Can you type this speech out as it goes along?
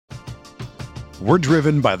We're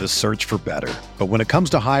driven by the search for better. But when it comes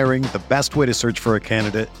to hiring, the best way to search for a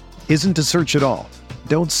candidate isn't to search at all.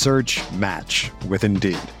 Don't search, match with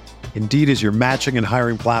Indeed. Indeed is your matching and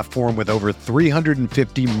hiring platform with over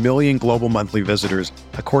 350 million global monthly visitors,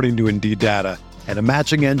 according to Indeed data, and a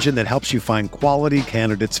matching engine that helps you find quality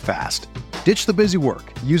candidates fast. Ditch the busy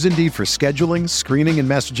work. Use Indeed for scheduling, screening, and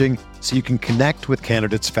messaging so you can connect with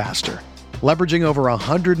candidates faster. Leveraging over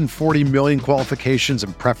 140 million qualifications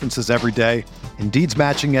and preferences every day, Indeed's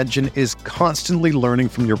matching engine is constantly learning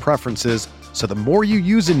from your preferences, so the more you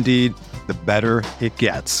use Indeed, the better it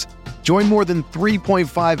gets. Join more than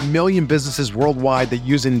 3.5 million businesses worldwide that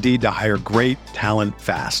use Indeed to hire great talent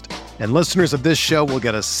fast. And listeners of this show will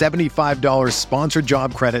get a $75 sponsored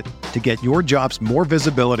job credit to get your jobs more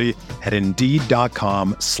visibility at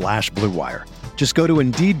Indeed.com/Blue Wire. Just go to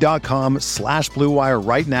Indeed.com/Blue Wire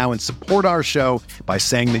right now and support our show by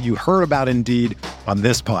saying that you heard about Indeed on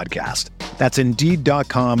this podcast. That's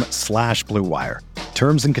Indeed.com/Blue Wire.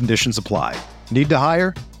 Terms and conditions apply. Need to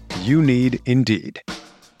hire? You need Indeed.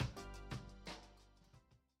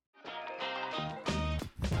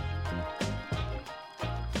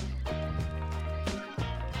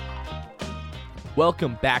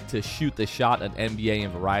 Welcome back to Shoot the Shot, an NBA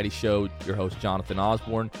and variety show. Your host, Jonathan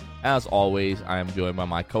Osborne. As always, I am joined by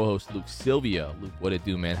my co-host, Luke Silvio. Luke, what it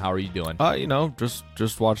do, man? How are you doing?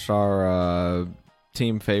 Just watched our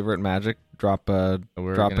team favorite Magic drop a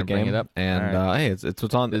game, it up. And right. Hey, it's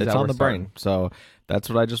what's on the brain. So that's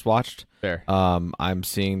what I just watched. Fair. I'm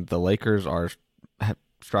seeing the Lakers are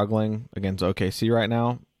struggling against OKC right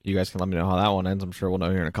now. You guys can let me know how that one ends. I'm sure we'll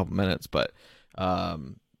know here in a couple minutes, but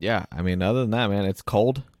yeah, I mean, other than that, man, it's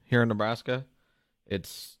cold here in Nebraska.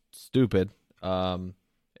 It's stupid.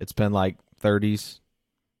 It's been like 30s,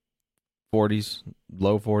 40s,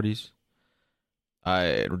 low 40s.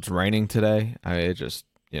 It's raining today. I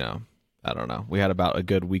don't know. We had about a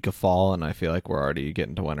good week of fall, and I feel like we're already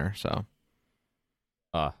getting to winter. So,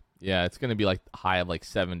 yeah, it's gonna be like high of like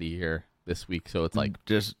 70 here this week. So it's like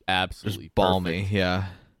just absolutely just balmy. perfect. Yeah,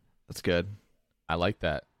 that's good. I like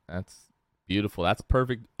that. That's beautiful. That's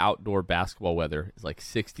perfect outdoor basketball weather. It's like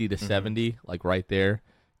 60 to 70, like right there.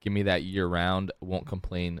 Give me that year round. Won't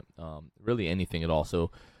complain really anything at all. So,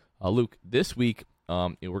 Luke, this week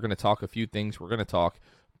we're going to talk a few things. We're going to talk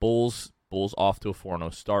Bulls off to a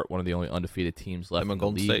 4-0 start. One of the only undefeated teams left in the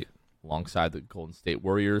league, State. alongside the Golden State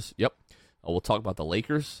Warriors. Yep. We'll talk about the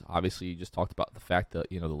Lakers. Obviously, you just talked about the fact that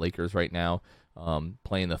the Lakers right now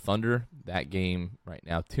playing the Thunder. That game right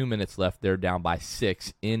now, 2 minutes left. They're down by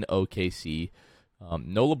 6 in OKC.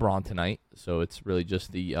 No LeBron tonight, so it's really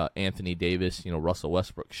just the Anthony Davis, Russell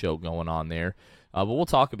Westbrook show going on there. But we'll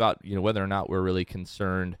talk about whether or not we're really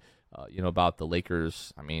concerned, about the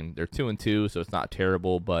Lakers. I mean, they're 2-2, so it's not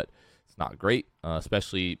terrible, but it's not great.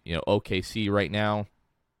 Especially OKC right now.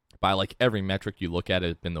 By like every metric you look at, it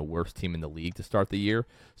has been the worst team in the league to start the year.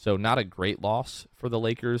 So not a great loss for the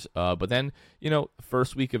Lakers. But then,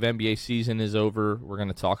 first week of NBA season is over. We're going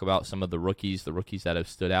to talk about some of the rookies that have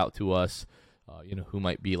stood out to us, who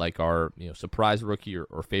might be like our, surprise rookie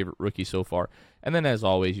or favorite rookie so far. And then as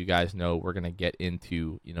always, you guys know, we're going to get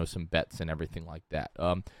into, some bets and everything like that.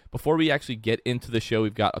 Before we actually get into the show,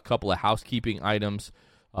 we've got a couple of housekeeping items.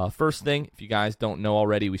 First thing, if you guys don't know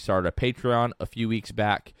already, we started a Patreon a few weeks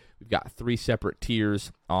back. We've got 3 separate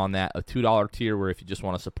tiers on that. A $2 tier where if you just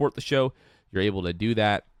want to support the show, you're able to do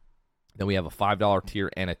that. Then we have a $5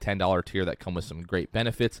 tier and a $10 tier that come with some great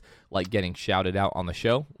benefits, like getting shouted out on the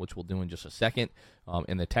show, which we'll do in just a second.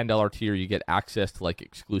 In the $10 tier, you get access to like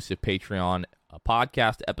exclusive Patreon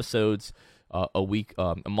podcast episodes, a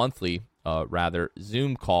monthly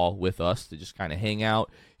Zoom call with us to just kind of hang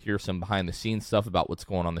out, hear some behind-the-scenes stuff about what's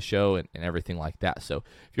going on the show and everything like that. So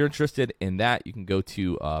if you're interested in that, you can go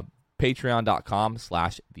to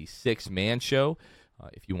patreon.com/the6man-show.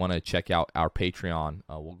 If you want to check out our Patreon,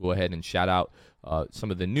 we'll go ahead and shout out some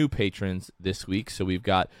of the new patrons this week. So we've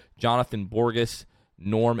got Jonathan Borges,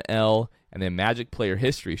 Norm L, and then Magic Player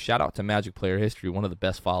History. Shout out to Magic Player History, one of the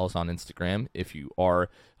best follows on Instagram if you are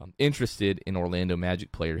interested in Orlando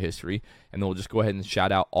Magic Player History. And then we'll just go ahead and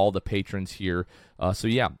shout out all the patrons here.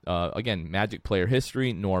 Again, Magic Player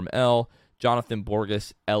History, Norm L, Jonathan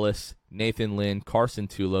Borges, Ellis, Nathan Lynn, Carson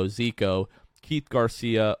Tulo, Zico, Keith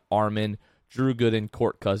Garcia, Armin, Drew Gooden,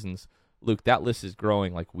 Court Cousins. Luke, that list is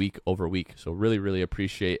growing like week over week, so really, really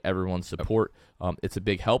appreciate everyone's support. It's a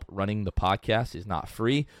big help. Running the podcast is not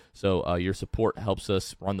free, so your support helps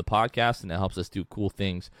us run the podcast, and it helps us do cool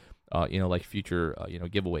things, like future,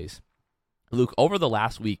 giveaways. Luke, over the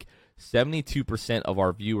last week, 72% of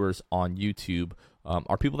our viewers on YouTube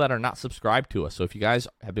are people that are not subscribed to us. So if you guys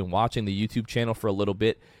have been watching the YouTube channel for a little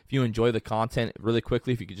bit, if you enjoy the content, really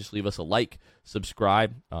quickly, if you could just leave us a like,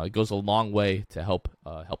 subscribe, it goes a long way to help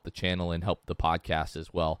the channel and help the podcast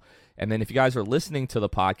as well. And then if you guys are listening to the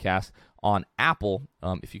podcast on Apple,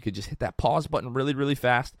 if you could just hit that pause button really, really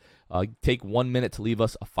fast, take 1 minute to leave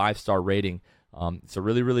us a 5-star rating. It's a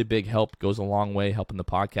really, really big help. Goes a long way helping the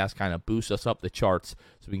podcast kind of boost us up the charts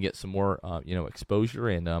so we can get some more, exposure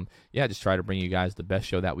and, just try to bring you guys the best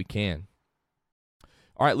show that we can.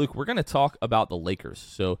 All right, Luke, we're going to talk about the Lakers.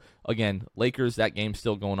 So, again, Lakers, that game's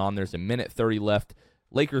still going on. There's a minute 30 left.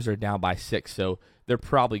 Lakers are down by 6, so they're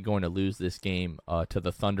probably going to lose this game to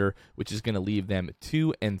the Thunder, which is going to leave them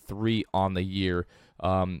 2-3 on the year,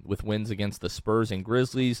 with wins against the Spurs and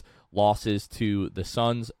Grizzlies, losses to the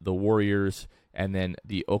Suns, the Warriors, and then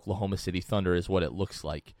the Oklahoma City Thunder is what it looks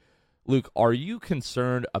like. Luke, are you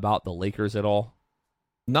concerned about the Lakers at all?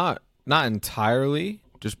 Not entirely,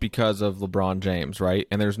 just because of LeBron James, right?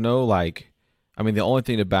 And there's no the only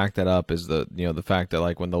thing to back that up is the fact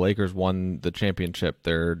that when the Lakers won the championship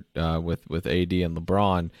there with AD and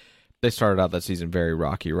LeBron, they started out that season very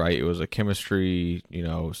rocky, right? It was a chemistry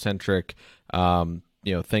centric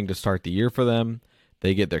thing to start the year for them.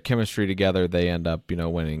 They get their chemistry together, they end up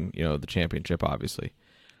winning the championship, obviously.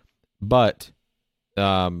 But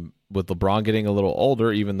with LeBron getting a little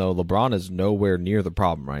older, even though LeBron is nowhere near the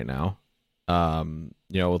problem right now,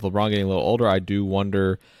 with LeBron getting a little older, I do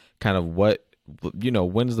wonder kind of what.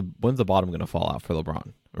 When's the bottom going to fall out for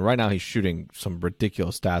LeBron? Right now, he's shooting some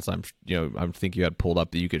ridiculous stats. I think you had pulled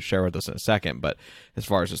up that you could share with us in a second. But as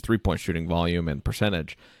far as his 3-point shooting volume and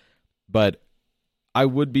percentage, but I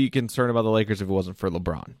would be concerned about the Lakers if it wasn't for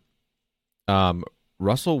LeBron.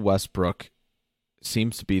 Russell Westbrook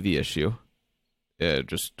seems to be the issue,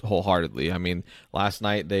 just wholeheartedly. I mean, last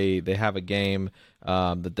night they have a game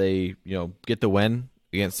that they get the win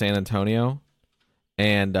against San Antonio,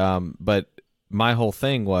 and but. My whole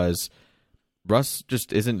thing was Russ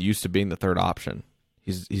just isn't used to being the third option.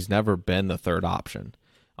 He's never been the third option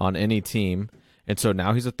on any team, and so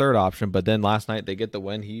now he's a third option. But then last night they get the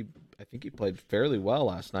win. I think he played fairly well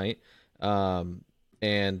last night, and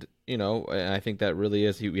I think that really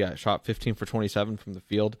is he shot 15 for 27 from the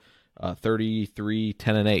field, 33,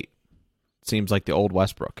 10 and 8. Seems like the old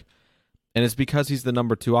Westbrook, and it's because he's the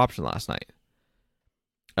number 2 option last night.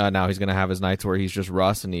 Now he's going to have his nights where he's just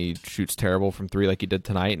Russ and he shoots terrible from 3 like he did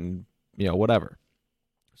tonight and, whatever.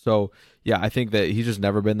 So, yeah, I think that he's just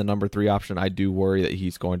never been the number 3 option. I do worry that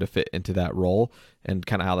he's going to fit into that role and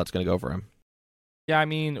kind of how that's going to go for him. Yeah, I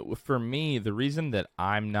mean, for me, the reason that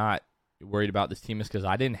I'm not worried about this team is because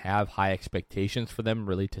I didn't have high expectations for them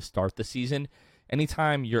really to start the season.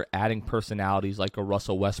 Anytime you're adding personalities like a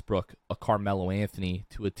Russell Westbrook, a Carmelo Anthony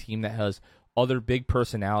to a team that has other big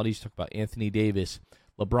personalities, talk about Anthony Davis,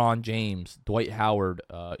 LeBron James, Dwight Howard,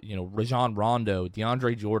 Rajon Rondo,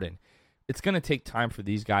 DeAndre Jordan. It's going to take time for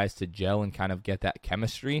these guys to gel and kind of get that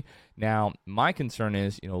chemistry. Now, my concern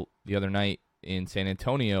is, the other night in San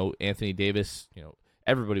Antonio, Anthony Davis,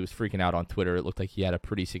 everybody was freaking out on Twitter. It looked like he had a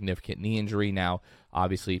pretty significant knee injury. Now,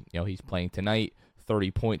 obviously, he's playing tonight.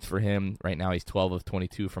 30 points for him. Right now, he's 12 of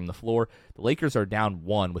 22 from the floor. The Lakers are down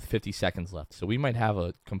 1 with 50 seconds left. So we might have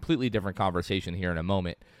a completely different conversation here in a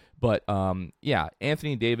moment. But,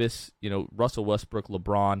 Anthony Davis, Russell Westbrook,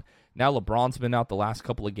 LeBron. Now LeBron's been out the last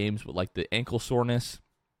couple of games with, the ankle soreness.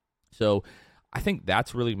 So I think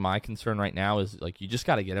that's really my concern right now is, you just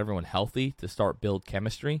got to get everyone healthy to start build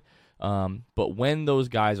chemistry. But when those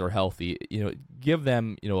guys are healthy, give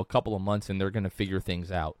them, a couple of months and they're going to figure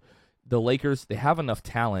things out. The Lakers, they have enough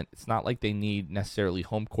talent. It's not like they need necessarily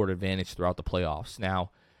home court advantage throughout the playoffs.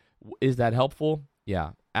 Now, is that helpful?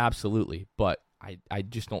 Yeah, absolutely. But I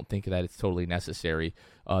just don't think that it's totally necessary.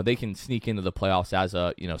 They can sneak into the playoffs as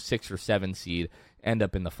a 6 or 7 seed, end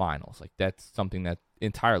up in the finals. That's something that's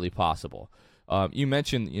entirely possible. You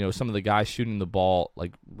mentioned some of the guys shooting the ball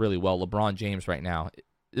really well. LeBron James right now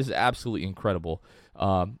is absolutely incredible.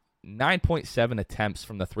 9.7 attempts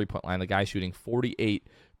from the 3-point line. The guy shooting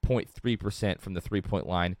 48.3% from the 3-point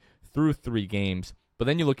line through 3 games. But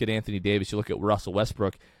then you look at Anthony Davis, you look at Russell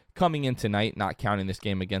Westbrook coming in tonight, not counting this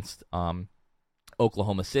game against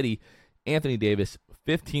Oklahoma City. Anthony Davis,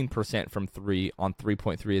 15% from 3 on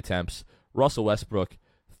 3.3 attempts. Russell Westbrook,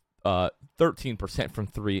 13% from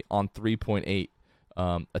 3 on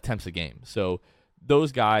 3.8 attempts a game. So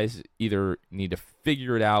those guys either need to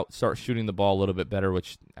figure it out, start shooting the ball a little bit better,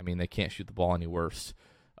 which, they can't shoot the ball any worse.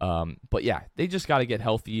 But yeah, they just got to get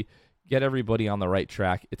healthy, get everybody on the right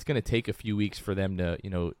track. It's going to take a few weeks for them to,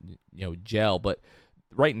 gel. But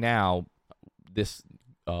right now, this,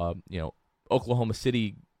 Oklahoma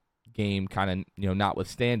City game kind of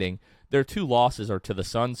notwithstanding, their 2 losses are to the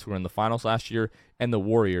Suns, who were in the finals last year, and the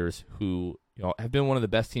Warriors, who have been one of the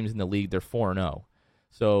best teams in the league. They're 4-0.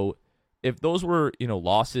 So if those were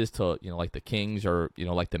losses to like the Kings or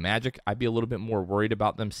like the Magic, I'd be a little bit more worried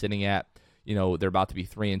about them sitting at they're about to be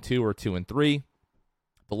 3-2 or 2-3.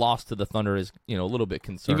 The loss to the Thunder is a little bit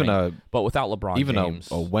concerning. But without LeBron James,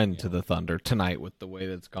 a win to the Thunder tonight with the way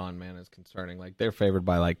that's gone, man, is concerning. Like they're favored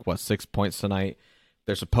by 6 points tonight.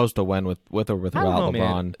 They're supposed to win with or without LeBron.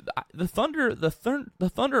 Man. The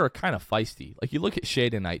Thunder are kind of feisty. Like you look at Shea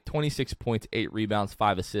tonight, 26 points, 8 rebounds,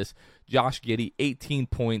 5 assists. Josh Giddey, 18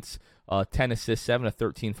 points, 10 assists, 7 of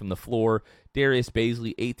 13 from the floor. Darius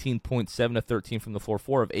Bazley, 18 points, 7 of 13 from the floor,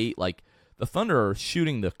 4 of 8. Like the Thunder are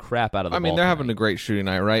shooting the crap out of the ball. They're having a great shooting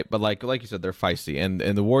night, right? But like you said, they're feisty, and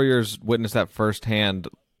the Warriors witnessed that firsthand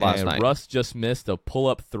last night. Russ just missed a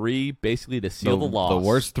pull-up 3, basically to seal the loss. The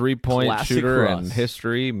worst 3-point shooter Russ. in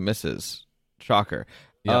history misses. Shocker.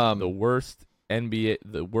 Yeah, the worst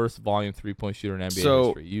volume 3-point shooter in NBA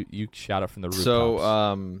history. You shout it from the rooftops. So,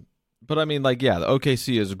 but the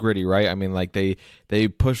OKC is gritty, right? They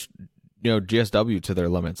pushed GSW to their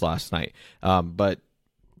limits last night. But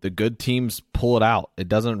the good teams pull it out. It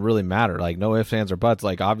doesn't really matter. Like no ifs, ands, or buts.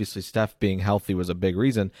 Like obviously Steph being healthy was a big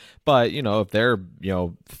reason. But if their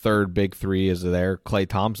third big 3 is there, Klay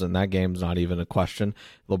Thompson, that game's not even a question.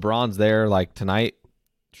 LeBron's there. Like tonight,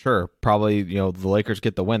 sure, probably the Lakers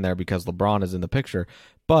get the win there because LeBron is in the picture.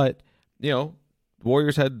 But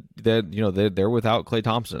Warriors had that. They're without Klay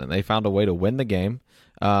Thompson, and they found a way to win the game.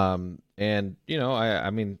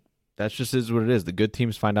 That just is what it is. The good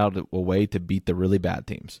teams find out a way to beat the really bad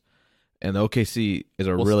teams. And the OKC is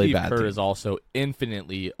a really Steve bad Kerr team. is also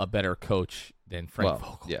infinitely a better coach than Frank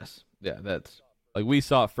Vogel. Yes. Yeah, that's... Like we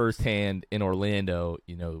saw it firsthand in Orlando,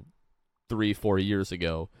 3-4 years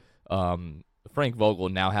ago. Frank Vogel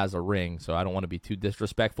now has a ring, so I don't want to be too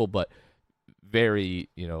disrespectful, but very,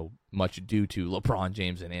 much due to LeBron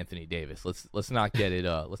James and Anthony Davis. Let's not get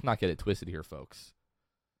it twisted here, folks.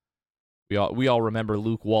 We all remember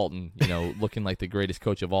Luke Walton, looking like the greatest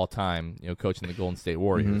coach of all time, coaching the Golden State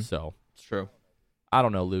Warriors. Mm-hmm. So it's true. I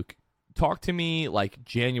don't know, Luke. Talk to me like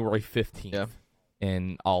January 15th,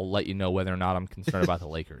 and I'll let you know whether or not I'm concerned about the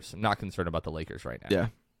Lakers. I'm not concerned about the Lakers right now. Yeah.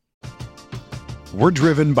 We're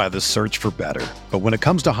driven by the search for better. But when it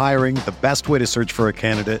comes to hiring, the best way to search for a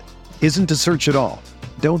candidate isn't to search at all.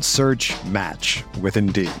 Don't search, match with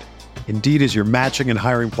Indeed. Indeed is your matching and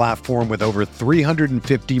hiring platform with over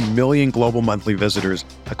 350 million global monthly visitors,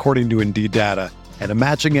 according to Indeed data, and a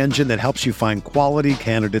matching engine that helps you find quality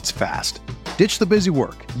candidates fast. Ditch the busy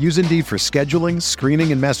work. Use Indeed for scheduling,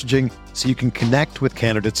 screening, and messaging so you can connect with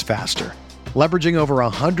candidates faster. Leveraging over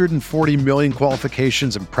 140 million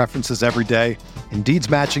qualifications and preferences every day, Indeed's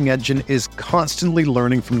matching engine is constantly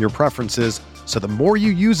learning from your preferences, so the more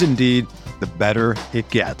you use Indeed, the better it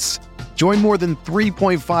gets. Join more than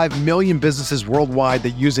 3.5 million businesses worldwide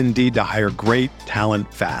that use Indeed to hire great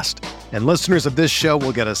talent fast. And listeners of this show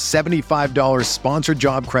will get a $75 sponsored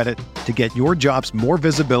job credit to get your jobs more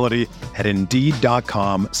visibility at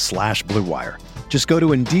Indeed.com/Blue Wire. Just go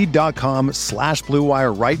to Indeed.com/Blue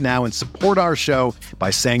Wire right now and support our show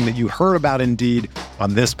by saying that you heard about Indeed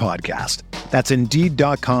on this podcast. That's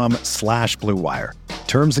Indeed.com/Blue Wire.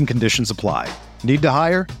 Terms and conditions apply. Need to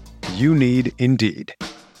hire? You need Indeed.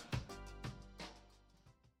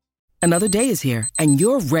 Another day is here, and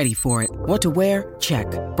you're ready for it. What to wear? Check.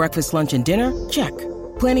 Breakfast, lunch, and dinner? Check.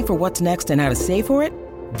 Planning for what's next and how to save for it?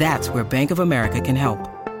 That's where Bank of America can help.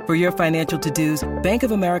 For your financial to-dos, Bank of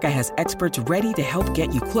America has experts ready to help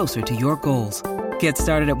get you closer to your goals. Get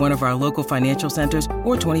started at one of our local financial centers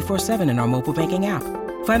or 24/7 in our mobile banking app.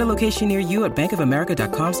 Find a location near you at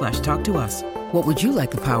bankofamerica.com/talktous. What would you like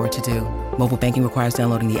the power to do? Mobile banking requires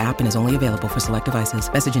downloading the app and is only available for select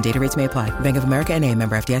devices. Message and data rates may apply. Bank of America NA,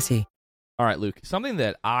 member FDIC. All right, Luke, something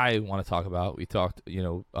that I want to talk about. We talked,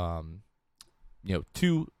 2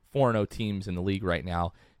 4-0 teams in the league right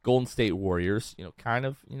now. Golden State Warriors,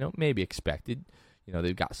 maybe expected.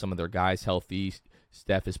 They've got some of their guys healthy.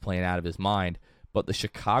 Steph is playing out of his mind. But the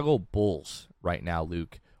Chicago Bulls right now,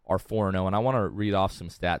 Luke, are 4-0. And I want to read off some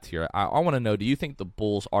stats here. I want to know, do you think the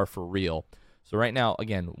Bulls are for real? So right now,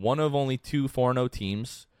 again, one of only 2 4-0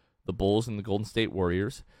 teams, the Bulls and the Golden State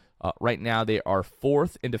Warriors. Right now, they are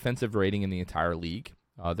 4th in defensive rating in the entire league.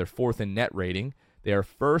 They're 4th in net rating. They are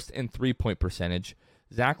 1st in three-point percentage.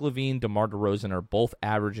 Zach LaVine, DeMar DeRozan are both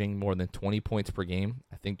averaging more than 20 points per game.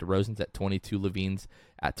 I think DeRozan's at 22, LaVine's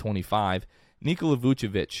at 25. Nikola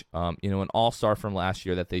Vucevic, an all-star from last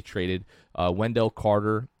year that they traded. Wendell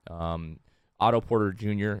Carter, Otto Porter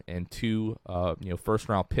Jr., and 2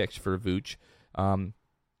 first-round picks for Vooch.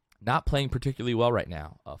 not playing particularly well right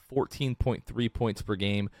now. 14.3 points per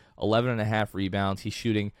game, 11.5 rebounds. He's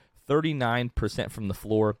shooting 39% from the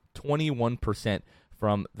floor, 21%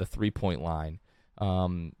 from the three-point line.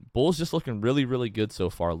 Bulls just looking really, really good so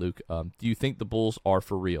far, Luke. Do you think the Bulls are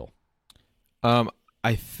for real?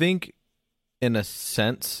 I think in a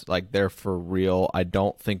sense, like, they're for real. I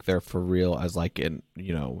don't think they're for real as like a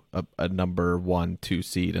number 1-2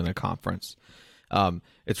 seed in a conference.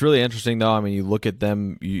 It's really interesting though. I mean, you look at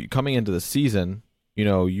them coming into the season,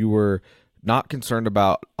 you were not concerned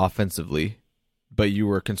about offensively, but you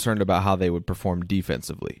were concerned about how they would perform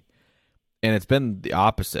defensively. And it's been the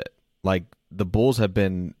opposite. Like, the Bulls have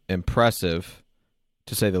been impressive,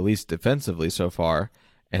 to say the least, defensively so far,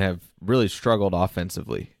 and have really struggled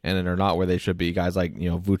offensively, and are not where they should be. Guys like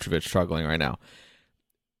Vucevic struggling right now.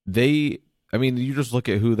 You just look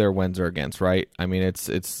at who their wins are against, right? I mean,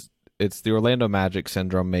 it's the Orlando Magic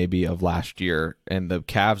syndrome maybe of last year, and the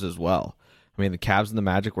Cavs as well. I mean, the Cavs and the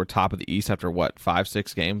Magic were top of the East after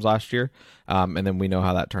 5-6 games last year, and then we know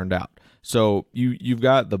how that turned out. So you've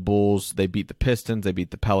got the Bulls. They beat the Pistons. They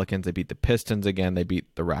beat the Pelicans. They beat the Pistons again. They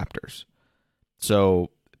beat the Raptors.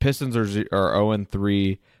 So Pistons are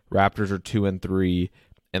 0-3, Raptors are 2-3,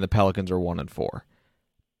 and the Pelicans are 1-4.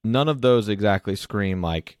 None of those exactly scream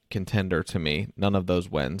like contender to me. None of those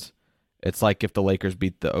wins. It's like if the Lakers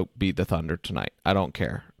beat the Thunder tonight. I don't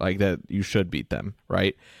care. Like, that, you should beat them,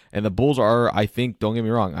 right? And the Bulls are, I think, don't get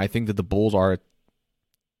me wrong, I think that the Bulls are a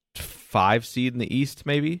 5 seed in the East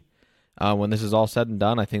maybe. When this is all said and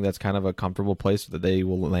done, I think that's kind of a comfortable place that they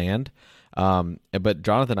will land. But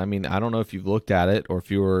Jonathan, I mean, I don't know if you've looked at it or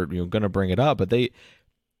if you were going to bring it up, but the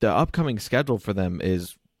upcoming schedule for them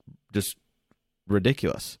is just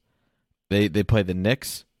ridiculous. They play the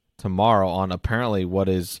Knicks tomorrow on apparently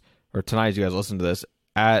or tonight, as you guys listen to this,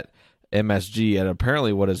 at MSG, and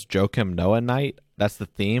apparently what is Joakim Noah night. That's the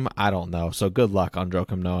theme. I don't know. So good luck on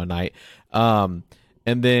Joakim Noah night. And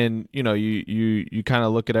then you kind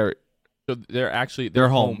of look at our. So they're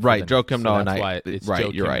home, right? Joakim so Noah night, right?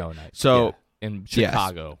 Joakim You're right. Noah night. So in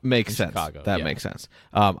Chicago, yes, makes sense. That makes sense.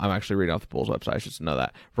 I'm actually reading off the Bulls website. I should know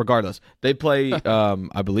that. Regardless, they play.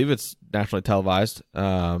 I believe it's nationally televised.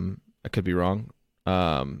 I could be wrong.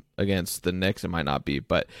 Against the Knicks, it might not be,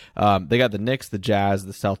 but they got the Knicks, the Jazz,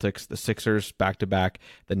 the Celtics, the Sixers back to back,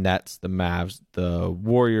 the Nets, the Mavs, the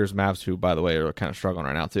Warriors, Mavs who, by the way, are kind of struggling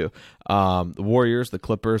right now too. The Warriors, the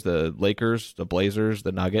Clippers, the Lakers, the Blazers,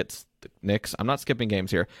 the Nuggets, the Knicks. I'm not skipping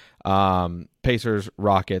games here. Pacers,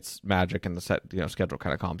 Rockets, Magic, and the schedule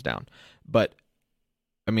kind of calms down. But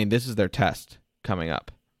I mean, this is their test coming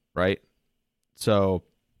up, right? So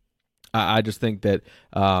I just think that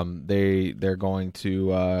they're going to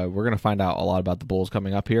we're going to find out a lot about the Bulls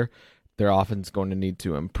coming up here. Their offense is going to need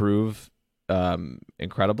to improve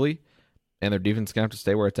incredibly, and their defense is going to have to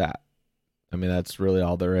stay where it's at. I mean, that's really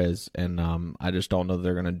all there is, and I just don't know that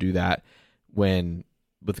they're going to do that with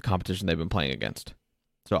the competition they've been playing against.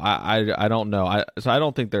 So I don't know. I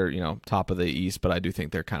don't think they're top of the East, but I do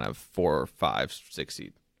think they're kind of 4, 5, 6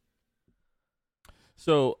 seed.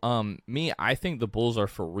 So, I think the Bulls are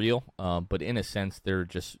for real, but in a sense, they're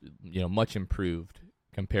just, much improved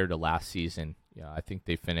compared to last season. I think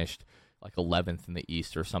they finished like 11th in the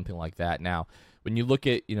East or something like that. Now, when you look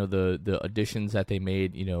at, the additions that they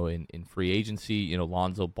made, in free agency,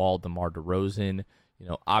 Lonzo Ball, DeMar DeRozan,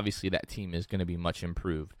 obviously that team is going to be much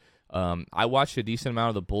improved. I watched a decent amount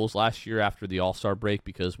of the Bulls last year after the All-Star break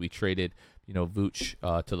because we traded,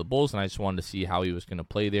 Vooch to the Bulls, and I just wanted to see how he was going to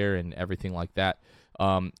play there and everything like that.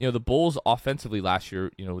 The Bulls offensively last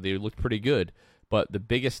year, they looked pretty good, but the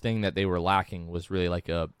biggest thing that they were lacking was really like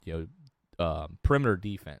a perimeter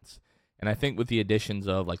defense. And I think with the additions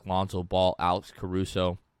of like Lonzo Ball, Alex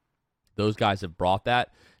Caruso, those guys have brought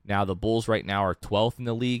that. Now the Bulls right now are 12th in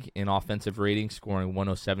the league in offensive rating, scoring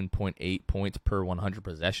 107.8 points per 100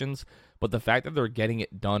 possessions. But the fact that they're getting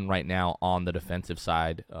it done right now on the defensive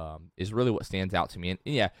side is really what stands out to me. And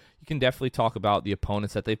yeah, you can definitely talk about the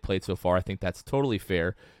opponents that they've played so far. I think that's totally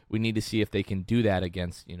fair. We need to see if they can do that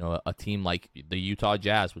against a team like the Utah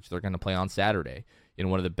Jazz, which they're going to play on Saturday,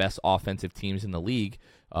 one of the best offensive teams in the league.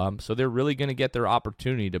 So they're really going to get their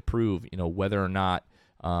opportunity to prove whether or not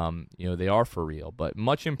they are for real, but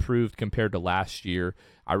much improved compared to last year.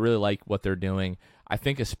 I really like what they're doing. I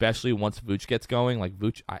think especially once Vooch gets going, like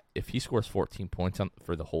Vooch, if he scores 14 points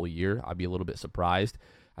for the whole year, I'd be a little bit surprised.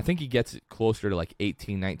 I think he gets closer to like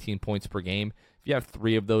 18, 19 points per game. If you have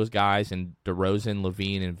 3 of those guys and DeRozan,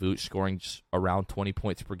 LaVine, and Vooch scoring just around 20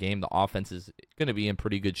 points per game, the offense is going to be in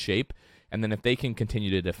pretty good shape. And then if they can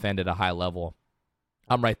continue to defend at a high level,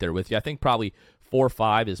 I'm right there with you. I think probably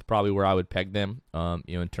 4-5 is probably where I would peg them,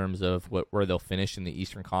 in terms of where they'll finish in the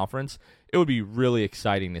Eastern Conference. It would be really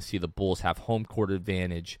exciting to see the Bulls have home court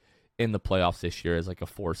advantage in the playoffs this year as like a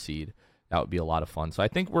 4 seed. That would be a lot of fun. So I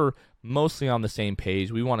think we're mostly on the same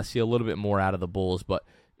page. We want to see a little bit more out of the Bulls, but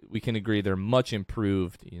we can agree they're much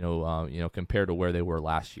improved, compared to where they were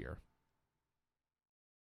last year.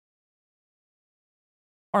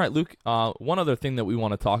 All right, Luke, one other thing that we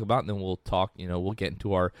want to talk about, and then we'll talk, we'll get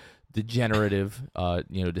into our degenerative,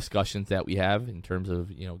 discussions that we have in terms of,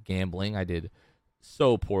 gambling. I did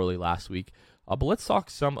so poorly last week. But let's talk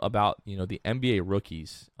some about, the NBA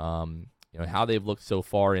rookies, how they've looked so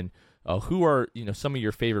far, and who are, some of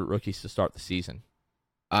your favorite rookies to start the season.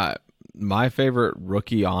 My favorite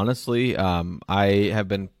rookie, honestly, I have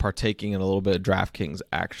been partaking in a little bit of DraftKings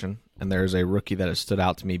action, and there's a rookie that has stood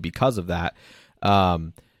out to me because of that.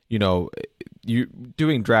 You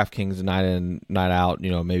doing DraftKings night in, night out,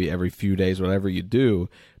 maybe every few days, whatever you do,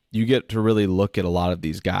 you get to really look at a lot of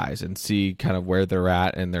these guys and see kind of where they're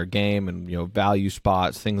at in their game and, value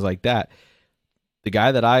spots, things like that. The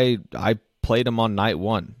guy that I played him on night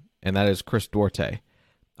one, and that is Chris Duarte.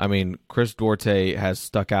 I mean, Chris Duarte has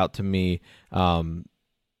stuck out to me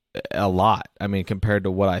a lot. I mean, compared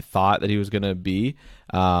to what I thought that he was going to be.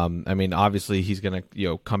 Obviously he's going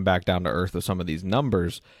to, come back down to earth with some of these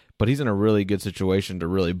numbers, but he's in a really good situation to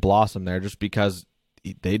really blossom there just because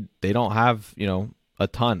they don't have, a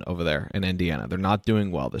ton over there in Indiana. They're not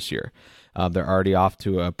doing well this year. They're already off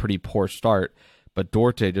to a pretty poor start. But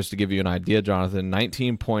Duarte, just to give you an idea, Jonathan,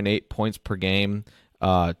 19.8 points per game,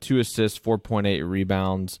 2 assists, 4.8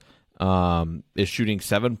 rebounds, is shooting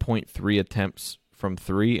 7.3 attempts from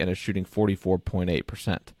 3 and is shooting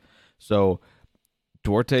 44.8%. So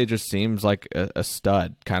Duarte just seems like a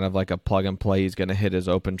stud, kind of like a plug and play. He's going to hit his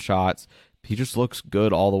open shots. He just looks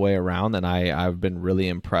good all the way around, and I've been really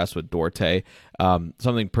impressed with Duarte.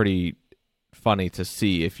 Something pretty funny to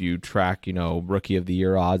see if you track, rookie of the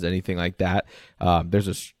year odds, anything like that. There's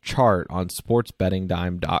a chart on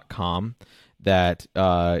sportsbettingdime.com that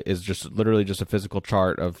is just literally just a physical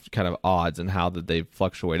chart of kind of odds and how that they've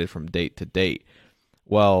fluctuated from date to date.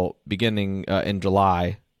 Well, beginning in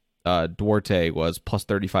July, Duarte was plus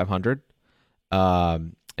 3,500.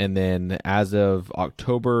 And then as of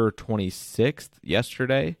October 26th,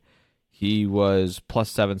 yesterday, he was plus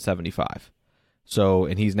 775. So,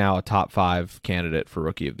 and he's now a top 5 candidate for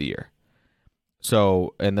rookie of the year.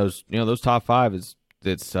 So, and those top 5 it's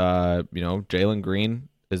Jalen Green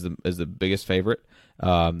is the biggest favorite.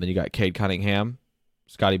 Then you got Cade Cunningham,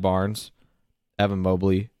 Scotty Barnes, Evan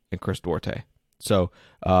Mobley, and Chris Duarte. So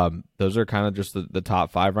those are kind of just the top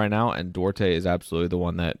 5 right now, and Duarte is absolutely the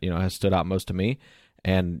one that has stood out most to me.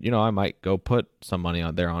 And I might go put some money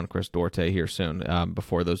on Chris Duarte here soon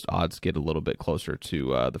before those odds get a little bit closer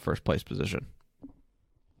to the first place position.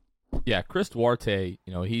 Yeah, Chris Duarte,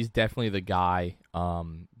 he's definitely the guy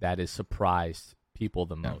that has surprised people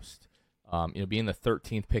the most. Being the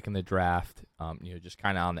 13th pick in the draft, just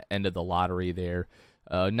kind of on the end of the lottery there.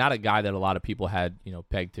 Not a guy that a lot of people had,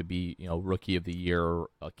 pegged to be, rookie of the year or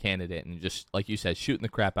a candidate, and just like you said, shooting the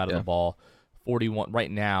crap out of the ball. 41 right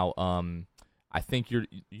now. I think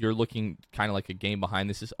you're looking kind of like a game behind.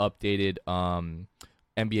 This is updated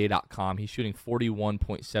NBA.com. He's shooting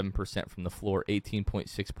 41.7% from the floor,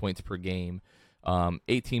 18.6 points per game,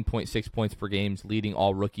 18.6 points per game, leading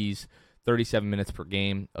all rookies. 37 minutes per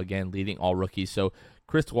game, again, leading all rookies. So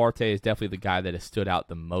Chris Duarte is definitely the guy that has stood out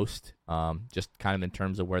the most, just kind of in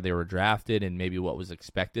terms of where they were drafted and maybe what was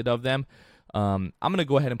expected of them. I'm going to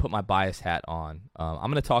go ahead and put my bias hat on.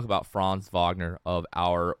 I'm going to talk about Franz Wagner of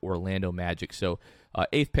our Orlando Magic. So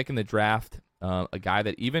 8th pick in the draft, a guy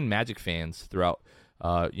that even Magic fans throughout,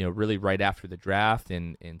 really right after the draft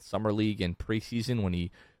and in Summer League and preseason when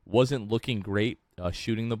he wasn't looking great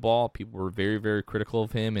shooting the ball, people were very, very critical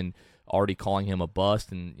of him and already calling him a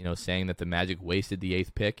bust and, saying that the Magic wasted the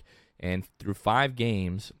 8th pick. And through 5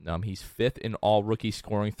 games, he's 5th in all rookie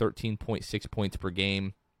scoring, 13.6 points per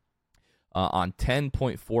game. On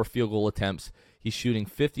 10.4 field goal attempts, he's shooting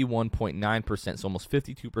 51.9%, so almost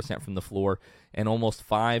 52% from the floor, and almost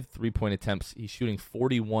 5 3-point attempts. He's shooting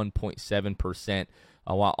 41.7%,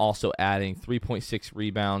 while also adding 3.6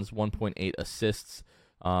 rebounds, 1.8 assists,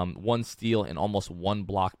 1 steal, and almost 1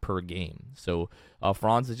 block per game. So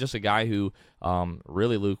Franz is just a guy who,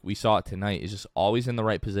 really, Luke, we saw it tonight, is just always in the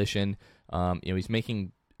right position. He's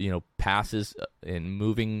making passes and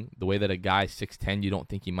moving the way that a guy 6'10", you don't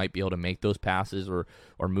think he might be able to make those passes or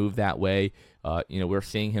move that way. We're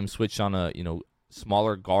seeing him switch on a,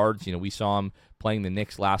 smaller guards. We saw him playing the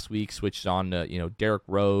Knicks last week, switched on to, Derrick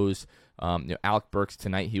Rose, Alec Burks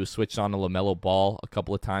tonight, he was switched on to LaMelo Ball a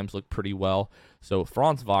couple of times, looked pretty well. So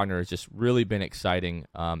Franz Wagner has just really been exciting,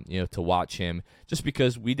 to watch him, just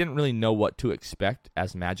because we didn't really know what to expect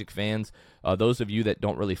as Magic fans. Those of you that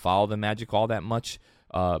don't really follow the Magic all that much,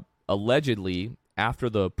 allegedly, after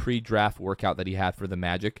the pre-draft workout that he had for the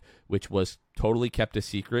Magic, which was totally kept a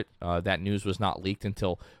secret, that news was not leaked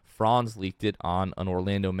until Franz leaked it on an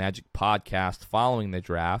Orlando Magic podcast following the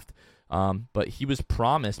draft. But he was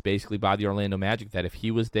promised basically by the Orlando Magic that if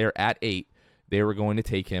he was there at 8, they were going to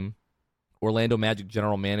take him. Orlando Magic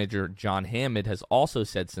general manager John Hammond has also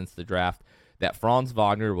said since the draft that Franz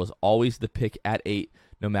Wagner was always the pick at 8,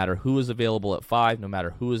 no matter who was available at 5, no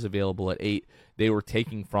matter who was available at 8. They were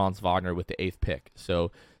taking Franz Wagner with the 8th pick.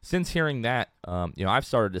 So since hearing that, I've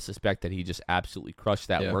started to suspect that he just absolutely crushed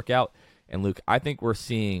that workout. And Luke, I think we're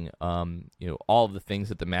seeing, all of the things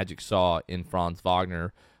that the Magic saw in Franz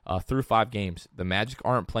Wagner through 5 games. The Magic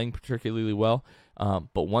aren't playing particularly well,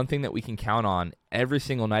 but one thing that we can count on every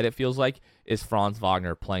single night, it feels like, is Franz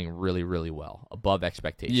Wagner playing really, really well, above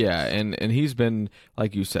expectations. Yeah, and he's been,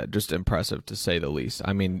 like you said, just impressive to say the least.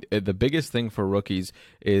 I mean, the biggest thing for rookies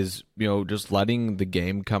is, just letting the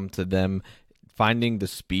game come to them, finding the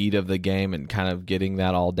speed of the game and kind of getting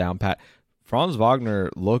that all down pat. Franz Wagner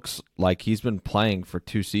looks like he's been playing for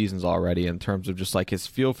 2 seasons already in terms of just like his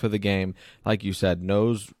feel for the game. Like you said,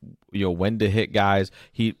 knows when to hit guys.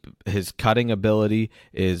 His cutting ability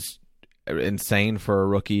is insane for a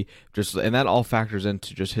rookie. And that all factors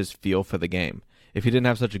into just his feel for the game. If he didn't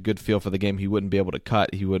have such a good feel for the game, he wouldn't be able to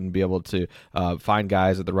cut. He wouldn't be able to find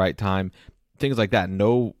guys at the right time. Things like that.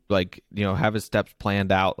 Have his steps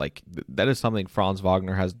planned out. Like that is something Franz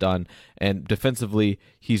Wagner has done. And defensively,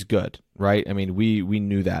 he's good, right? I mean, we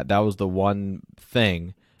knew that. That was the one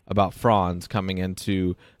thing about Franz coming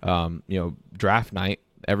into draft night.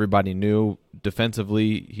 Everybody knew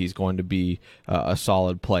defensively he's going to be a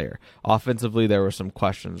solid player. Offensively, there were some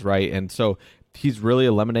questions, right? And so he's really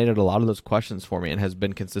eliminated a lot of those questions for me and has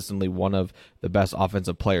been consistently one of the best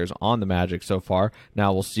offensive players on the Magic so far.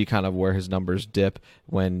 Now we'll see kind of where his numbers dip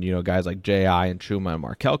when, guys like J.I. and Chuma and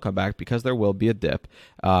Markelle come back, because there will be a dip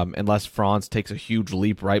unless Franz takes a huge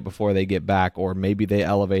leap right before they get back, or maybe they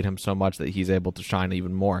elevate him so much that he's able to shine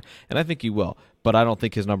even more. And I think he will, but I don't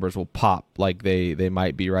think his numbers will pop like they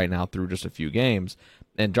might be right now through just a few games.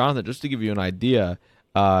 And Jonathan, just to give you an idea,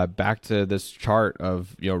 back to this chart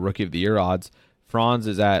of Rookie of the Year odds, Franz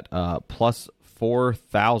is at plus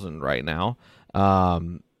 4,000 right now,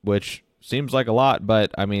 which seems like a lot,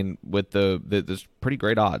 but I mean, with there's pretty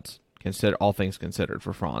great odds. All things considered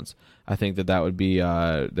for Franz, I think that would be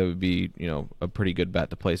a pretty good bet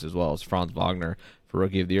to place as well as Franz Wagner for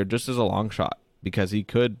Rookie of the Year, just as a long shot, because he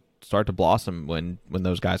could start to blossom when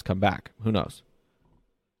those guys come back. Who knows?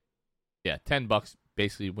 Yeah, $10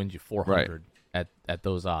 basically wins you 400 at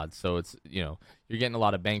those odds. So it's you're getting a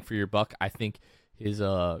lot of bang for your buck. I think his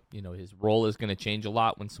his role is going to change a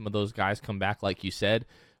lot when some of those guys come back, like you said.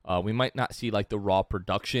 We might not see like the raw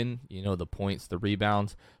production, the points, the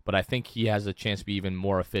rebounds, but I think he has a chance to be even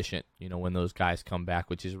more efficient, when those guys come back,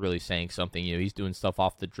 which is really saying something. He's doing stuff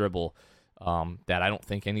off the dribble that I don't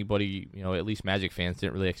think anybody, at least Magic fans,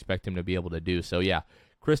 didn't really expect him to be able to do. So yeah,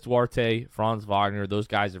 Chris Duarte, Franz Wagner, those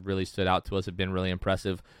guys have really stood out to us, have been really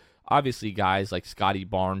impressive. Obviously, guys like Scotty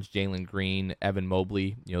Barnes, Jalen Green, Evan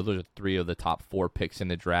Mobley, those are 3 of the top 4 picks in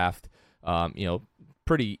the draft.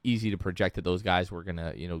 Pretty easy to project that those guys were going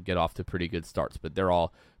to, get off to pretty good starts, but they're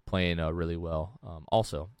all playing really well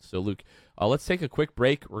also. So, Luke, let's take a quick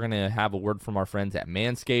break. We're going to have a word from our friends at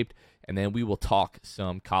Manscaped, and then we will talk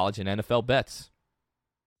some college and NFL bets.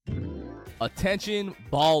 Attention,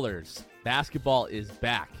 ballers. Basketball is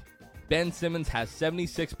back. Ben Simmons has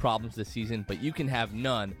 76 problems this season, but you can have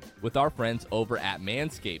none with our friends over at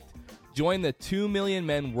Manscaped. Join the 2 million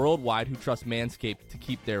men worldwide who trust Manscaped to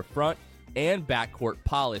keep their front and backcourt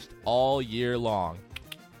polished all year long.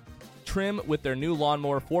 Trim with their new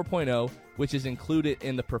Lawnmower 4.0, which is included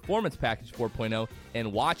in the Performance Package 4.0,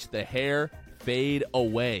 and watch the hair fade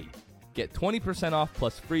away. Get 20% off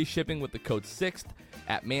plus free shipping with the code SIXTH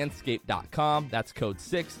at manscaped.com. That's code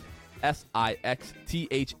SIXTH.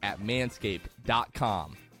 SIXTH at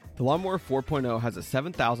manscaped.com. The Lawnmower 4.0 has a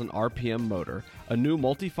 7,000 RPM motor, a new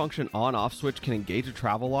multifunction on-off switch can engage a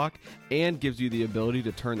travel lock, and gives you the ability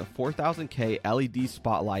to turn the 4000K LED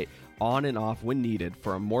spotlight on and off when needed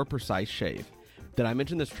for a more precise shave. Did I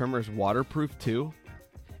mention this trimmer is waterproof too?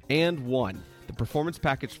 And the Performance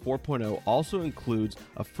Package 4.0 also includes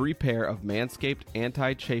a free pair of Manscaped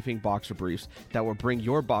anti-chafing boxer briefs that will bring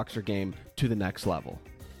your boxer game to the next level.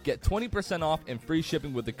 Get 20% off and free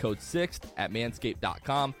shipping with the code SIXTH at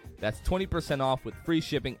manscaped.com. That's 20% off with free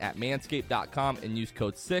shipping at manscaped.com and use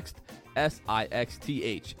code SIXTH,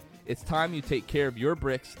 SIXTH. It's time you take care of your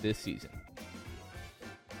bricks this season.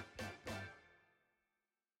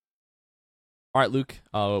 All right, Luke,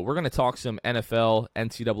 we're going to talk some NFL,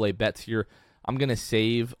 NCAA bets here. I'm going to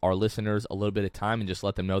save our listeners a little bit of time and just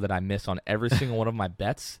let them know that I missed on every single one of my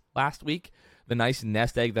bets last week. The nice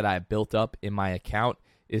nest egg that I built up in my account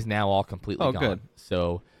is now all completely gone. Good.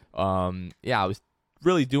 So, I was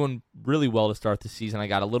really doing really well to start the season. I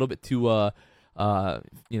got a little bit too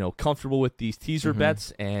comfortable with these teaser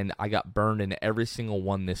bets, and I got burned in every single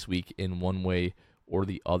one this week in one way or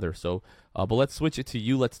the other. So, but let's switch it to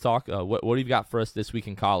you. Let's talk. What do you got for us this week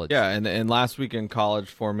in college? Yeah, and last week in college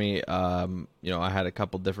for me, I had a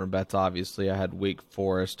couple different bets. Obviously, I had Wake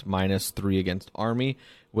Forest -3 against Army.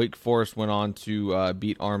 Wake Forest went on to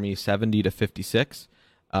beat Army 70-56,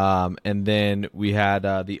 and then we had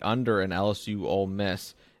the under in LSU Ole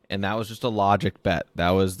Miss, and that was just a logic bet.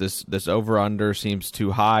 That was this over under seems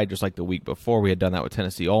too high, just like the week before we had done that with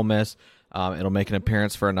Tennessee Ole Miss. It'll make an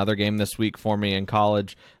appearance for another game this week for me in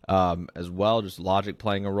college as well, just logic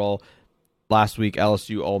playing a role. Last week,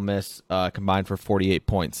 LSU Ole Miss combined for 48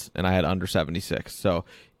 points, and I had under 76. So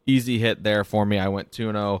easy hit there for me. I went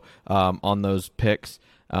 2-0 on those picks.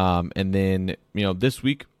 And then, this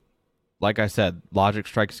week, like I said, logic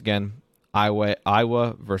strikes again.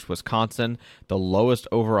 Iowa versus Wisconsin, the lowest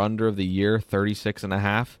over-under of the year,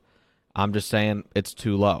 36.5. I'm just saying it's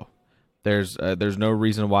too low. There's no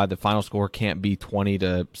reason why the final score can't be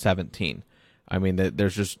 20-17. I mean,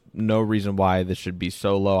 there's just no reason why this should be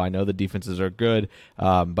so low. I know the defenses are good,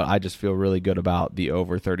 but I just feel really good about the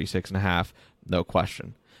over 36.5, no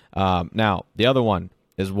question. Now, the other one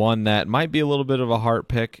is one that might be a little bit of a heart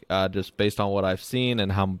pick, just based on what I've seen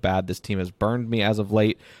and how bad this team has burned me as of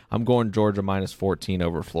late. I'm going Georgia -14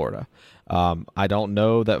 over Florida. I don't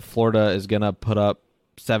know that Florida is going to put up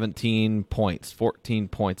 17 points, 14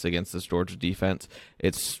 points against this Georgia defense.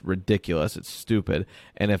 It's ridiculous. It's stupid.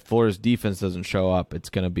 And if Florida's defense doesn't show up, it's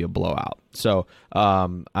going to be a blowout. So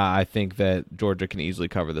I think that Georgia can easily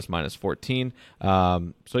cover this -14.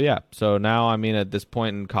 So now, at this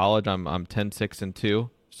point in college, I'm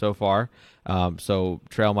 10-6-2 so far. So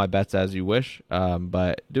trail my bets as you wish,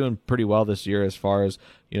 but doing pretty well this year as far as,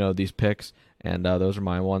 these picks. And those are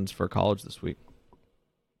my ones for college this week.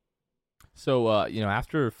 So,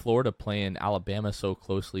 after Florida playing Alabama so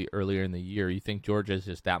closely earlier in the year, you think Georgia is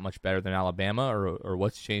just that much better than Alabama, or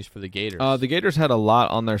what's changed for the Gators? The Gators had a lot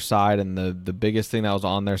on their side, and the biggest thing that was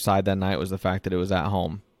on their side that night was the fact that it was at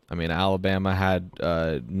home. Alabama had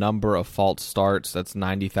a number of false starts. That's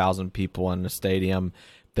 90,000 people in the stadium.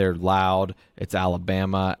 They're loud. It's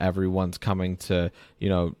Alabama. Everyone's coming to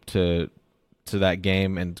that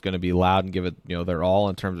game and it's going to be loud and give it their all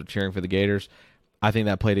in terms of cheering for the Gators. I think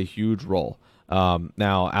that played a huge role.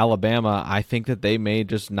 Now, Alabama, I think that they may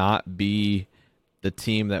just not be the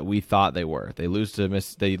team that we thought they were. They lose to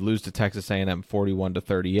Texas A&M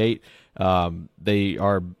 41-38. They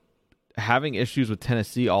are having issues with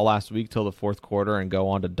Tennessee all last week till the fourth quarter and go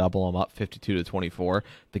on to double them up 52-24.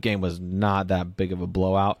 The game was not that big of a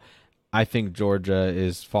blowout. I think Georgia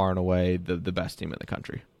is far and away the best team in the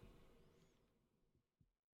country.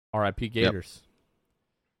 R.I.P. Gators. Yep.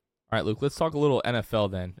 All right, Luke, let's talk a little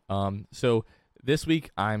NFL then. So this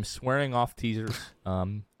week I'm swearing off teasers.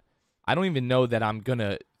 I don't even know that I'm going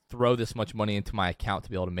to throw this much money into my account to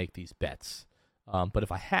be able to make these bets. But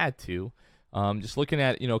if I had to, just looking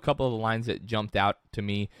at, a couple of the lines that jumped out to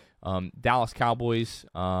me, Dallas Cowboys,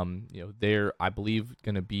 they're, I believe,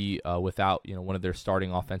 going to be without, one of their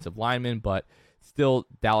starting offensive linemen, but still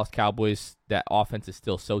Dallas Cowboys, that offense is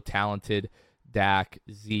still so talented. Dak,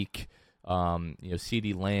 Zeke,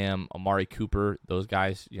 CeeDee Lamb, Amari Cooper, those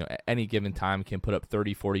guys, at any given time can put up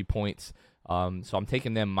 30, 40 points. So I'm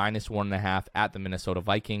taking them -1.5 at the Minnesota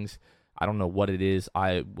Vikings. I don't know what it is.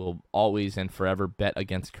 I will always and forever bet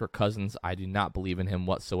against Kirk Cousins. I do not believe in him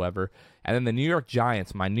whatsoever. And then the New York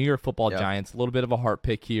Giants, my New York football Giants, a little bit of a heart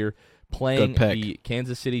pick here, playing the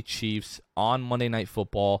Kansas City Chiefs on Monday Night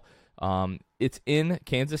Football. It's in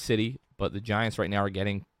Kansas City, but the Giants right now are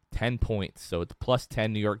getting 10 points, so it's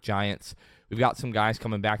 +10 New York Giants. We've got some guys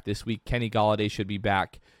coming back this week. Kenny Golladay should be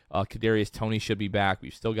back. Kadarius Toney should be back.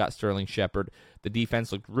 We've still got Sterling Shepard. The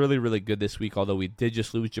defense looked really, really good this week, although we did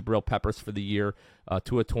just lose Jabril Peppers for the year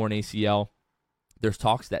to a torn ACL. There's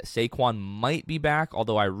talks that Saquon might be back,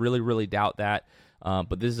 although I really, really doubt that.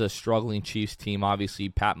 But this is a struggling Chiefs team. Obviously,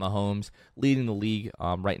 Pat Mahomes leading the league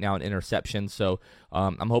right now in interceptions. So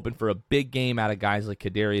I'm hoping for a big game out of guys like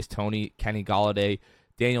Kadarius Toney, Kenny Golladay,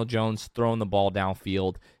 Daniel Jones throwing the ball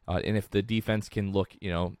downfield, and if the defense can look,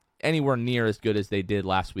 anywhere near as good as they did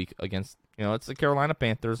last week against, it's the Carolina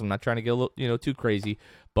Panthers. I'm not trying to get a little, too crazy,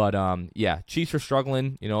 but yeah, Chiefs are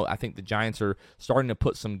struggling. I think the Giants are starting to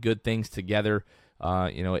put some good things together.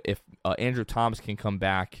 If Andrew Thomas can come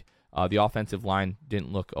back, the offensive line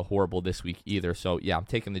didn't look horrible this week either. So yeah, I'm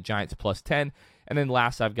taking the Giants plus 10. And then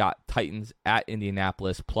last, I've got Titans at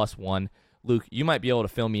Indianapolis plus 1. Luke, you might be able to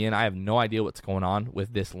fill me in. I have no idea what's going on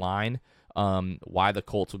with this line. Why the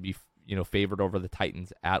Colts would be, favored over the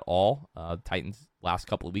Titans at all. Titans last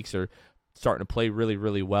couple of weeks are starting to play really,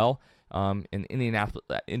 really well. And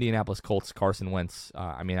Indianapolis Colts, Carson Wentz.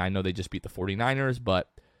 I know they just beat the 49ers, but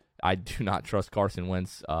I do not trust Carson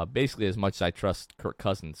Wentz basically as much as I trust Kirk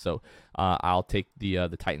Cousins. So I'll take the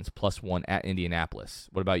Titans plus 1 at Indianapolis.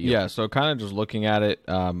 What about you? Yeah, so kind of just looking at it,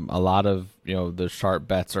 a lot of the sharp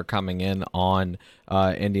bets are coming in on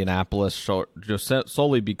Indianapolis just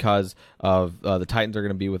solely because of the Titans are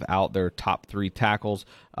going to be without their top 3 tackles.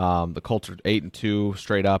 The Colts are 8-2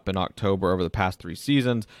 straight up in October over the past 3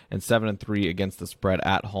 seasons, and 7-3 against the spread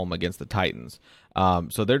at home against the Titans.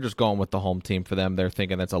 So they're just going with the home team for them. They're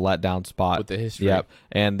thinking that's a letdown spot with the history. Yep,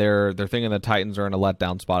 and they're thinking the Titans are in a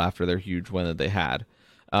letdown spot after their huge win that they had.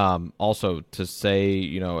 Also, to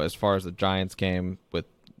say as far as the Giants game, with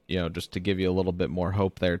just to give you a little bit more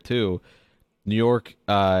hope there too, New York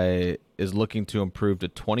is looking to improve to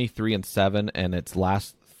 23-7 and its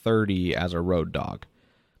last 30 as a road dog.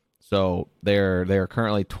 So they're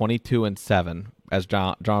currently 22-7 as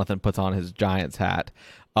Jonathan puts on his Giants hat.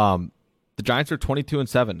 The Giants are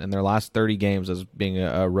 22-7 in their last 30 games as being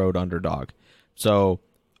a road underdog. So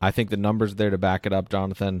I think the numbers there to back it up,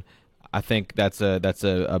 Jonathan. I think that's a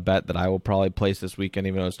bet that I will probably place this weekend,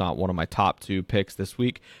 even though it's not one of my top 2 picks this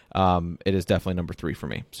week. It is definitely number 3 for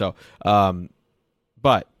me. So,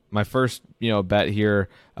 but my first bet here,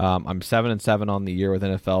 I'm 7-7 on the year with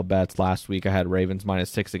NFL bets. Last week I had Ravens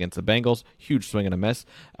 -6 against the Bengals, huge swing and a miss.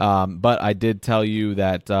 But I did tell you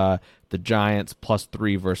that the Giants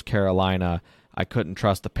 +3 versus Carolina. I couldn't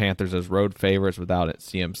trust the Panthers as road favorites without it.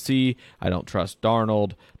 CMC. I don't trust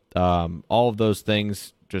Darnold. All of those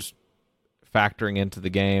things just factoring into the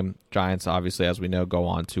game. Giants, obviously, as we know, go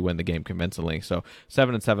on to win the game convincingly. So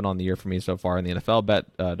 7-7 on the year for me so far in the NFL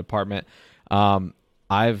bet department. I'm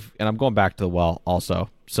going back to the well also.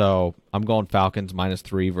 So I'm going Falcons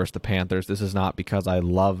 -3 versus the Panthers. This is not because I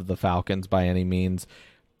love the Falcons by any means.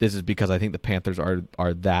 This is because I think the Panthers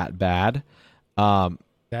are that bad.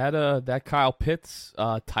 That Kyle Pitts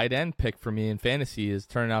tight end pick for me in fantasy is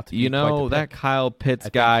turning out to be quite the that pick. Kyle Pitts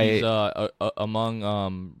guy. He's,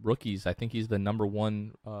 among rookies, I think he's the number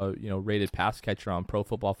 1 rated pass catcher on Pro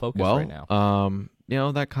Football Focus right now.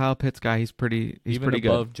 That Kyle Pitts guy, he's pretty even pretty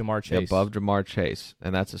above good. Jamar Chase. Above Jamar Chase,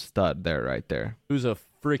 and that's a stud there right there. Who's a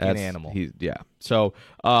freaking animal. So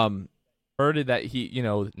heard that he,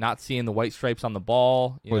 not seeing the white stripes on the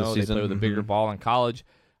ball, they play with a bigger ball in college.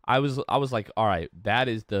 I was like, all right, that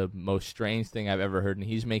is the most strange thing I've ever heard, and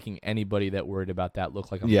he's making anybody that worried about that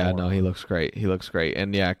look like a moron. No, he looks great.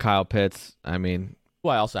 And Kyle Pitts, who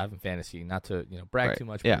I also have in fantasy, not to brag too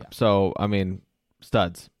much. Yeah. So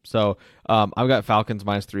studs. So I've got Falcons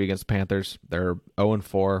 -3 against the Panthers. They're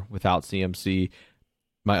 0-4 without CMC.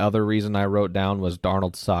 My other reason I wrote down was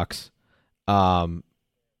Darnold sucks.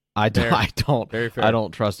 I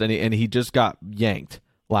don't trust any, and he just got yanked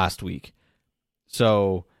last week.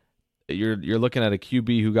 So you're looking at a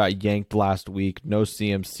QB who got yanked last week, no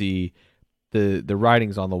CMC. The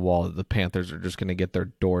writing's on the wall that the Panthers are just going to get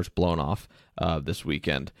their doors blown off this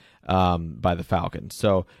weekend by the Falcons.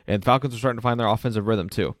 So, and Falcons are starting to find their offensive rhythm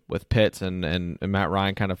too, with Pitts and Matt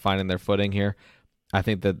Ryan kind of finding their footing here. I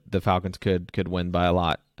think that the Falcons could win by a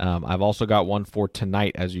lot. I've also got one for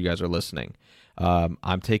tonight as you guys are listening.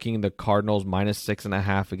 I'm taking the Cardinals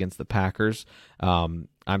 -6.5 against the Packers.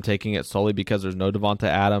 I'm taking it solely because there's no Devonta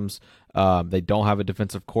Adams. They don't have a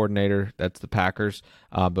defensive coordinator. That's the Packers.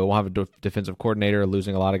 But we'll have a defensive coordinator,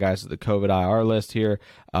 losing a lot of guys to the COVID IR list here.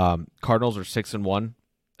 Cardinals are 6-1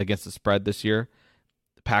 against the spread this year.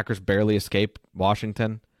 The Packers barely escaped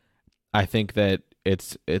Washington. I think that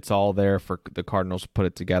it's all there for the Cardinals to put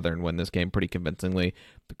it together and win this game pretty convincingly.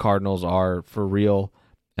 The Cardinals are for real,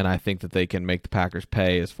 and I think that they can make the Packers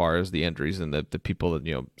pay as far as the injuries and the people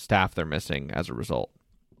that staff they're missing as a result.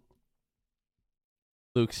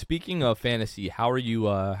 Luke, speaking of fantasy, how are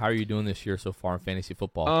you doing this year so far in fantasy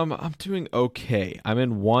football? I'm doing okay. I'm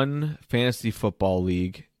in one fantasy football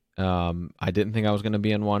league. I didn't think I was going to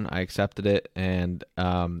be in one. I accepted it, and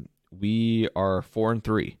we are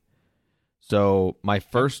 4-3. So my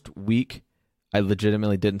first week, I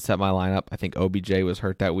legitimately didn't set my lineup. I think OBJ was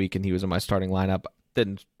hurt that week, and he was in my starting lineup.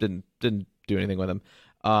 Didn't do anything with him.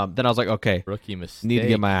 Then I was like, okay, Rookie mistake. need to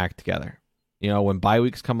get my act together. When bye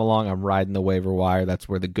weeks come along, I'm riding the waiver wire. That's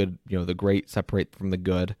where the good, the great separate from the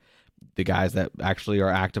good. The guys that actually are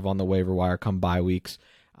active on the waiver wire come bye weeks.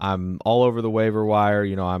 I'm all over the waiver wire.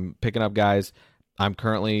 I'm picking up guys. I'm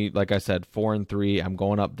currently, like I said, 4-3. I'm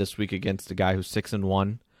going up this week against a guy who's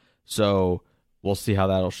 6-1. So we'll see how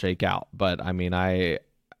that'll shake out. But I mean,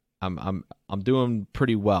 I'm doing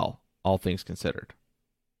pretty well, all things considered.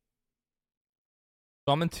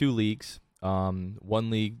 So I'm in 2 leagues. One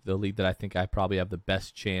league, the league that I think I probably have the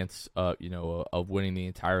best chance, of winning the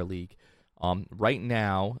entire league. Right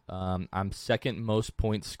now, I'm second most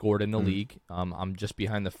points scored in the league. I'm just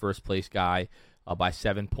behind the first place guy by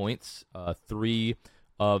 7 points. 3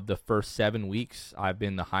 of the first 7 weeks, I've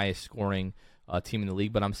been the highest scoring team in the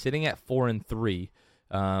league, but I'm sitting at 4-3.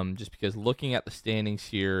 Just because looking at the standings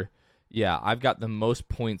here, yeah, I've got the most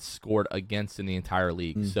points scored against in the entire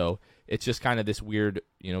league. So it's just kind of this weird,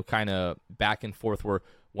 kind of back and forth where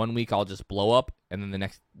one week I'll just blow up, and then the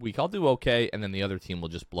next week I'll do okay, and then the other team will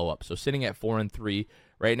just blow up. So sitting at 4-3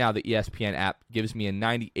 right now, the ESPN app gives me a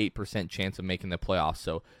 98% chance of making the playoffs.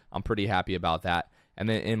 So I'm pretty happy about that. And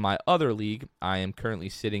then in my other league, I am currently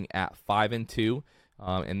sitting at 5-2.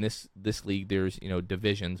 In this league, there's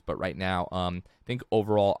divisions, but right now, I think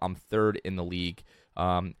overall I'm third in the league.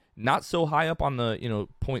 Not so high up on the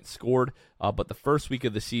points scored, but the first week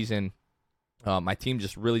of the season, my team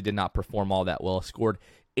just really did not perform all that well. Scored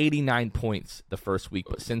 89 points the first week,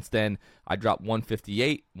 but since then I dropped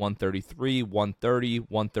 158, 133, 130,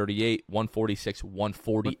 138, 146,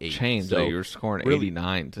 148. Change, so you were scoring really,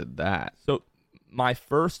 89 to that. So my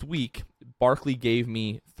first week, Barkley gave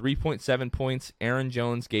me 3.7 points. Aaron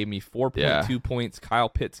Jones gave me 4.2 points. Kyle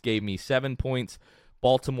Pitts gave me 7 points.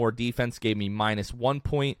 Baltimore defense gave me -1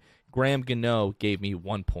 point. Graham Gano gave me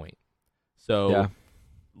 1 point. So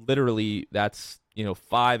literally that's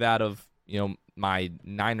 5 out of my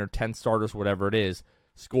 9 or 10 starters, whatever it is,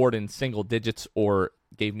 scored in single digits or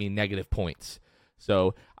gave me negative points.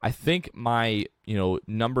 So I think my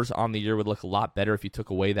numbers on the year would look a lot better if you took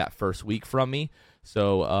away that first week from me.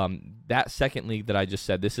 So that second league that I just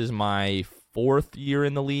said, this is my 4th year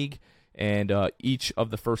in the league, and each of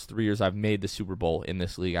the first 3 years I've made the Super Bowl in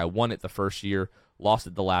this league. I won it the first year, lost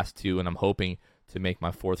it the last 2, and I'm hoping to make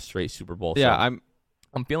my 4th straight Super Bowl. Yeah, so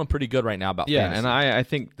I'm feeling pretty good right now about fantasy. And I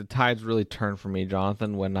think the tides really turned for me,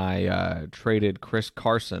 Jonathan, when I traded Chris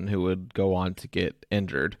Carson, who would go on to get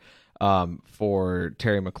injured, for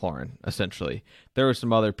Terry McLaurin, essentially. There were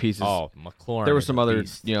some other pieces. Oh, McLaurin. There was some other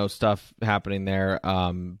stuff happening there,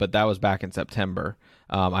 but that was back in September.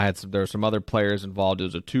 There were some other players involved. It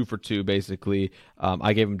was a 2-for-2 basically.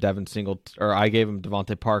 I gave him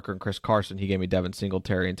Devontae Parker and Chris Carson. He gave me Devin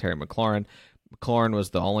Singletary and Terry McLaurin. McLaurin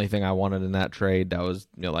was the only thing I wanted in that trade. That was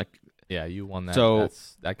yeah, you won that. So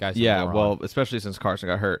that guy's well, especially since Carson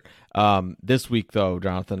got hurt. This week though,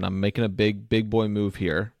 Jonathan, I'm making a big boy move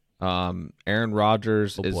here. Aaron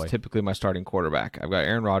Rodgers is typically my starting quarterback. I've got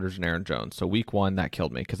Aaron Rodgers and Aaron Jones. So week 1 that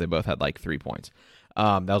killed me because they both had 3 points.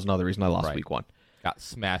 That was another reason I lost week 1. Got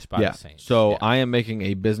smashed by the Saints. So I am making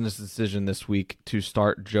a business decision this week to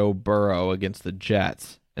start Joe Burrow against the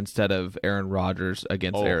Jets instead of Aaron Rodgers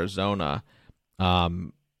against Arizona.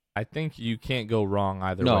 I think you can't go wrong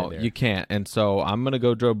either way there. No, you can't. And so I'm going to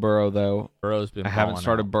go Joe Burrow, though. Burrow's been I haven't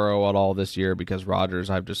started Burrow at all this year because Rodgers,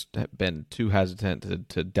 I've just been too hesitant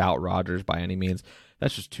to doubt Rodgers by any means.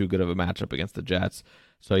 That's just too good of a matchup against the Jets.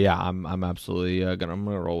 So, yeah, I'm absolutely I'm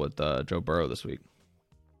gonna roll with Joe Burrow this week.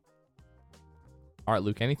 All right,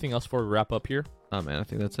 Luke, anything else before we wrap up here? Oh, man, I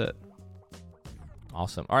think that's it.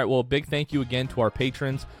 Awesome. All right, well, big thank you again to our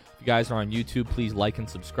patrons. If you guys are on YouTube, please like and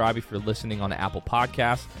subscribe. If you're listening on Apple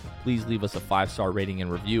Podcasts, please leave us a 5-star rating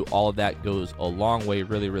and review. All of that goes a long way.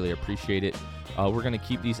 Really, really appreciate it. We're going to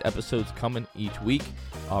keep these episodes coming each week.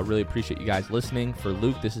 Really appreciate you guys listening. For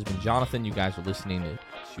Luke, this has been Jonathan. You guys are listening to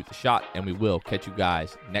Shoot the Shot, and we will catch you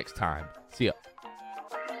guys next time. See ya.